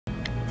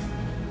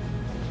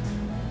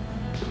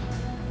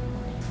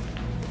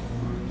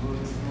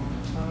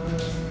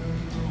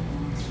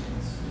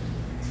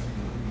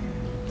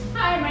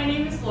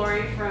name is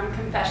Lori from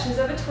Confessions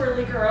of a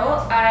Twirly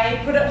Girl.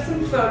 I put up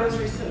some photos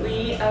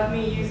recently of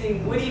me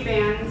using woody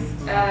bands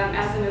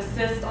as an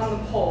assist on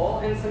the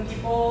pole, and some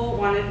people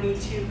wanted me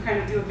to kind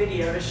of do a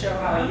video to show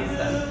how I use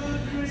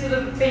them. So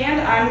the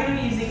band I'm going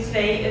to be using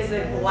today is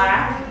a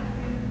black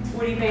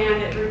woody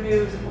band. It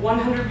removes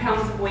 100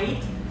 pounds of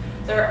weight.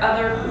 There are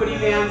other woody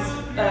bands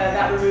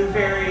that remove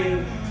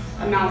varying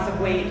amounts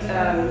of weight,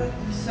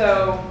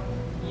 so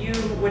you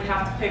would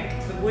have to pick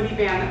the woody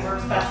band that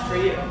works best for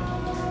you.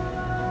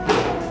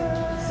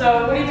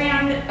 So woody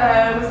band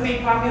was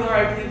made popular,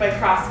 I believe, by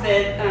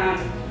CrossFit.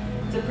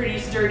 It's a pretty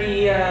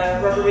sturdy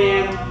rubber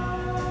band,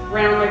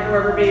 round like a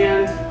rubber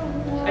band.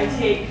 I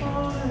take,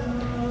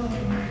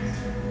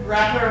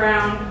 wrap it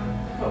around,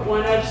 put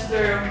one edge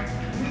through,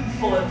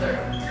 pull it through.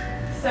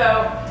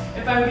 So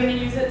if I'm going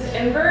to use it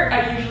to invert,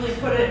 I usually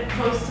put it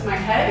close to my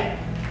head.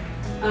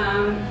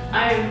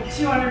 I'm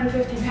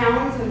 250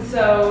 pounds, and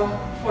so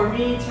for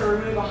me to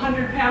remove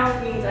 100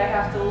 pounds means I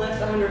have to lift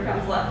 100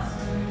 pounds less.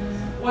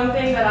 One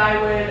thing that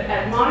I would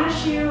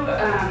admonish you,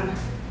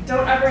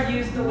 don't ever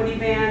use the woody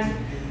band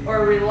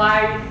or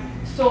rely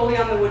solely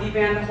on the woody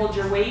band to hold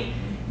your weight,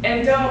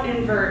 and don't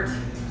invert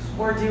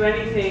or do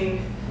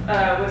anything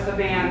with the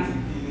bands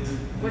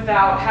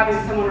without having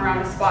someone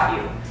around to spot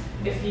you.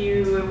 If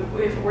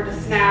it were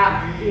to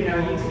snap, you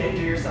could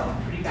injure yourself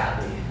pretty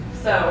badly.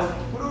 So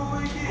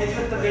I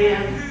put the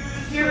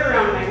band here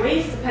around my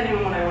waist, depending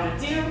on what I want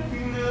to do.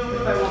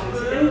 If I want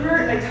to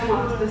invert, I come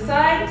off to the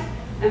side,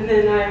 and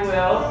then I'm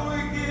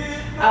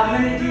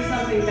going to do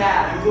something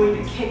bad. I'm going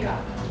to kick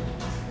up.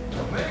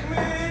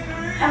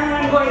 And then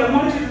I'm going to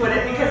monkey foot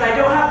it because I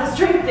don't have the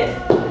strength in.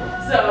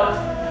 So,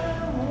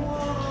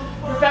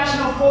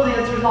 professional pole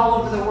dancers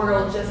all over the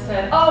world just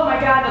said, "Oh my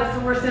God, that's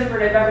the worst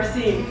invert I've ever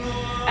seen."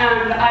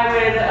 And I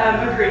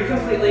would agree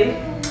completely.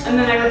 And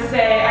then I would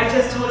say, "I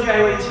just told you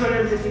I weigh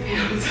 250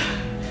 pounds.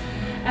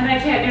 And I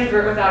can't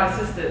invert without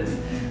assistance."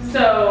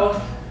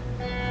 So,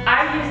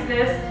 I use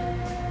this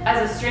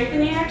as a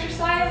strengthening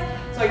exercise,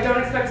 so I don't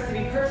expect it to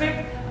be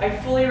perfect. I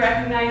fully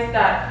recognize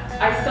that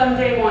I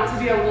someday want to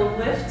be able to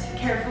lift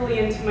carefully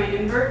into my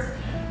inverts,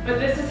 but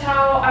this is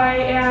how I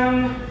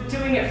am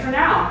doing it for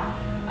now.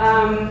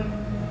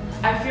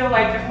 I feel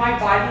like if my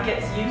body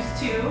gets used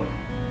to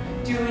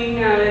doing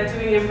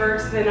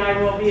inverts, then I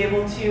will be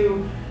able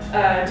to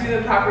do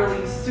them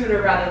properly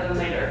sooner rather than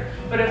later.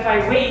 But if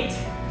I wait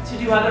to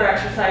do other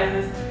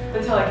exercises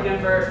until I can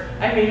invert,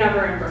 I may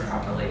never invert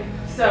properly.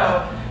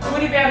 So the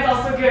woody band's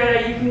also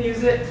good. You can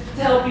use it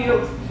to help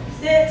you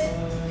sit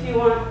if you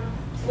want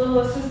a little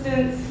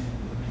assistance.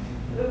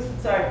 Oops,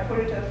 sorry,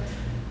 pointed toe.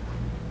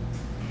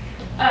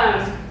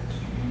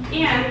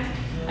 And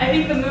I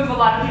think the move a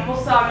lot of people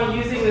saw me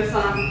using this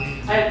on,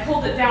 I had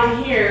pulled it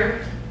down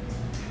here,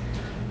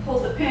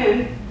 pulled the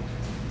pin,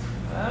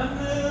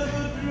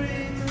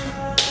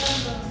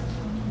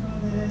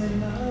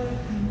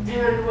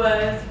 and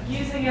was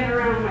using it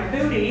around my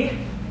booty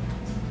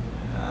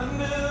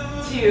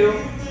to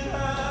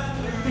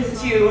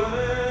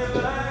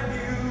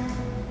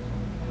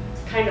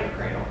kind of a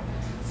cradle.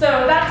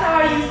 So that's how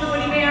I use the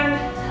woody band.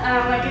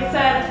 Like I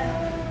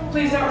said,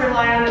 please don't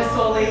rely on it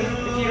solely.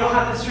 If you don't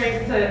have the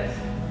strength to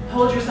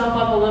hold yourself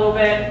up a little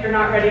bit, you're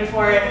not ready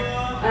for it,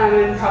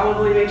 and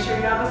probably make sure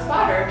you have a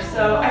spotter.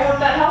 So I hope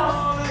that helps,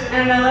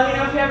 and let me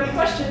know if you have any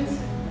questions.